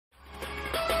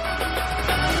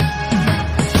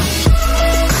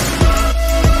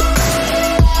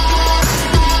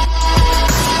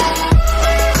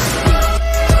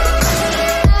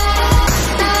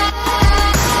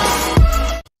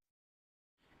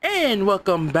And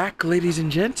welcome back, ladies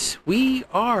and gents. We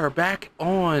are back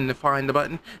on Find the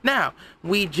Button. Now,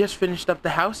 we just finished up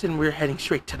the house and we're heading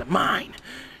straight to the mine.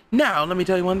 Now, let me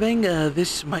tell you one thing.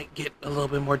 This might get a little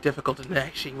bit more difficult than it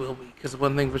actually will be. Because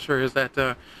one thing for sure is that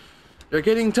they're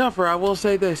getting tougher. I will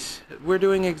say this. We're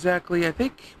doing exactly, I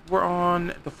think we're on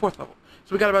the 4th level.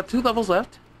 So we got about 2 levels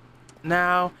left.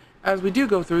 Now, as we do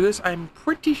go through this, I'm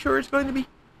pretty sure it's going to be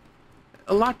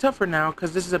a lot tougher now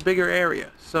because this is a bigger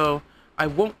area. So I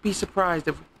won't be surprised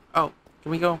if... Oh,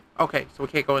 can we go? Okay, so we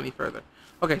can't go any further.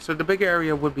 Okay, so the bigger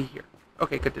area would be here.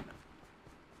 Okay, good to know.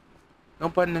 No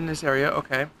button in this area.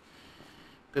 Okay.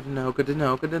 Good to know, good to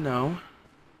know, good to know.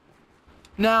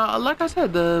 Now, like I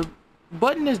said, the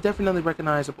button is definitely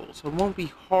recognizable, so it won't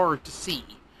be hard to see.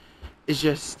 It's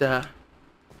just, they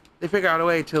figure out a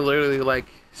way to literally, like,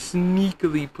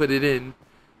 sneakily put it in.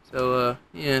 So,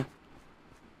 yeah.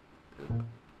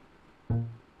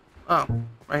 Oh,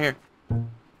 right here.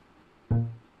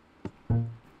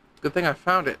 Good thing I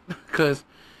found it, because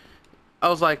I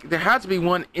was like, there had to be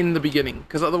one in the beginning,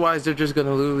 because otherwise they're just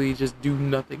gonna literally just do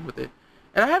nothing with it.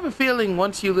 And I have a feeling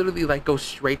once you literally like go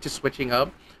straight to switching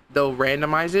up, they'll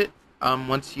randomize it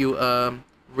once you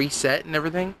reset and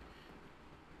everything.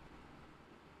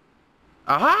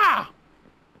 Aha!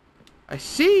 I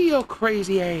see your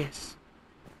crazy ass.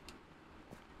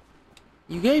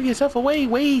 You gave yourself away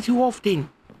way too often.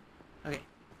 Okay.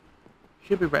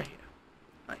 Should be right here.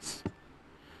 Nice.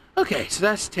 Okay, so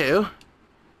that's 2.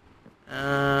 Do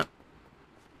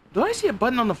I see a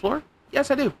button on the floor?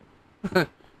 Yes, I do.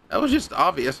 That was just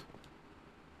obvious.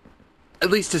 At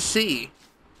least to see.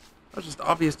 That was just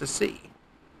obvious to see.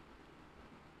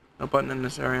 No button in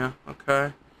this area.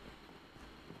 Okay.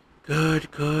 Good,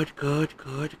 good, good,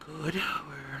 good, good.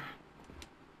 We're...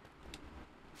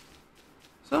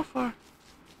 So far,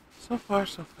 so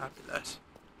fabulous.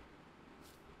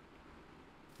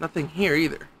 Nothing here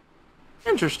either.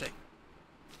 Interesting.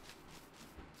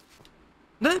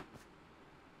 That...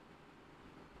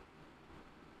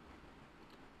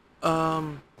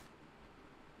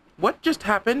 What just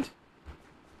happened?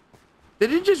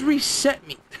 Did it just reset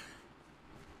me?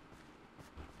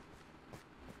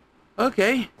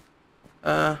 Okay.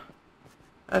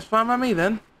 That's fine by me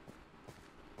then.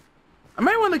 I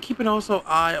might want to keep an also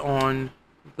eye on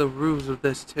the roofs of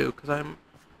this too, because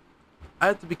I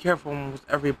have to be careful on almost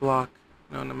every block,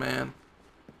 known to man.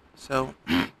 So,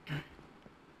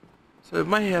 so it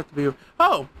might have to be.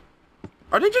 Oh,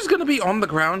 are they just gonna be on the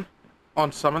ground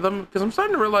on some of them? Because I'm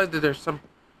starting to realize that there's some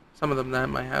of them that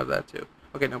might have that too.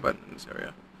 Okay, no button in this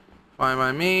area. Fine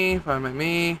by me. Fine by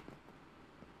me.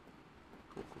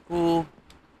 Cool, cool, cool.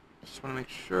 Just want to make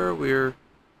sure we're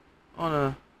on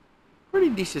a pretty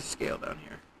decent scale down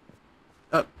here.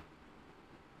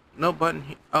 No button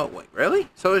here. Oh, wait, really?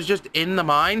 So it's just in the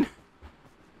mine?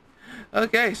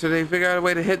 Okay, so they figured out a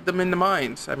way to hit them in the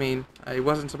mines. I mean, I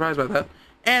wasn't surprised by that.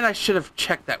 And I should have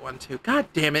checked that one too. God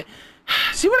damn it.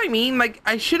 See what I mean? Like,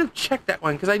 I should have checked that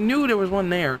one because I knew there was one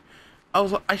there.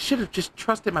 I should have just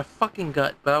trusted my fucking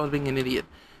gut, but I was being an idiot.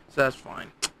 So that's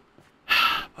fine.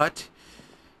 But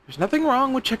there's nothing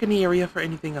wrong with checking the area for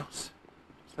anything else.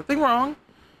 There's nothing wrong.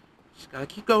 Just gotta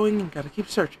keep going and gotta keep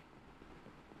searching.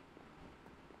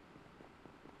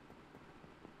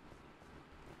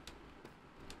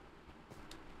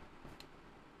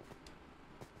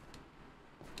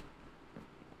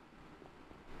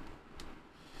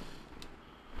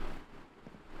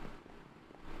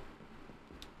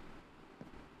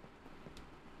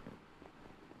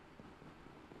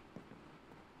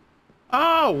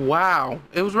 Oh, wow.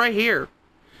 It was right here.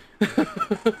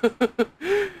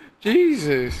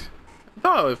 Jesus. I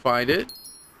thought I would find it.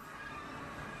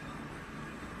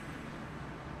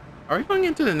 Are we going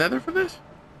into the nether for this?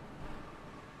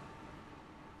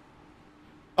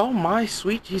 Oh my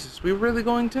sweet Jesus. We're really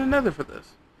going to the nether for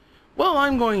this. Well,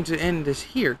 I'm going to end this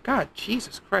here. God,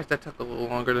 Jesus Christ. That took a little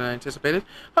longer than I anticipated.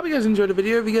 Hope you guys enjoyed the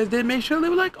video. If you guys did, make sure to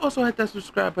leave a like. Also, hit that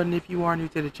subscribe button if you are new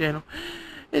to the channel.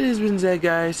 It has been Zed,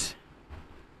 guys.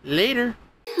 Later.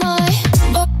 What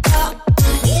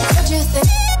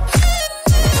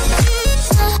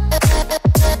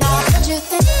you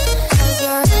think?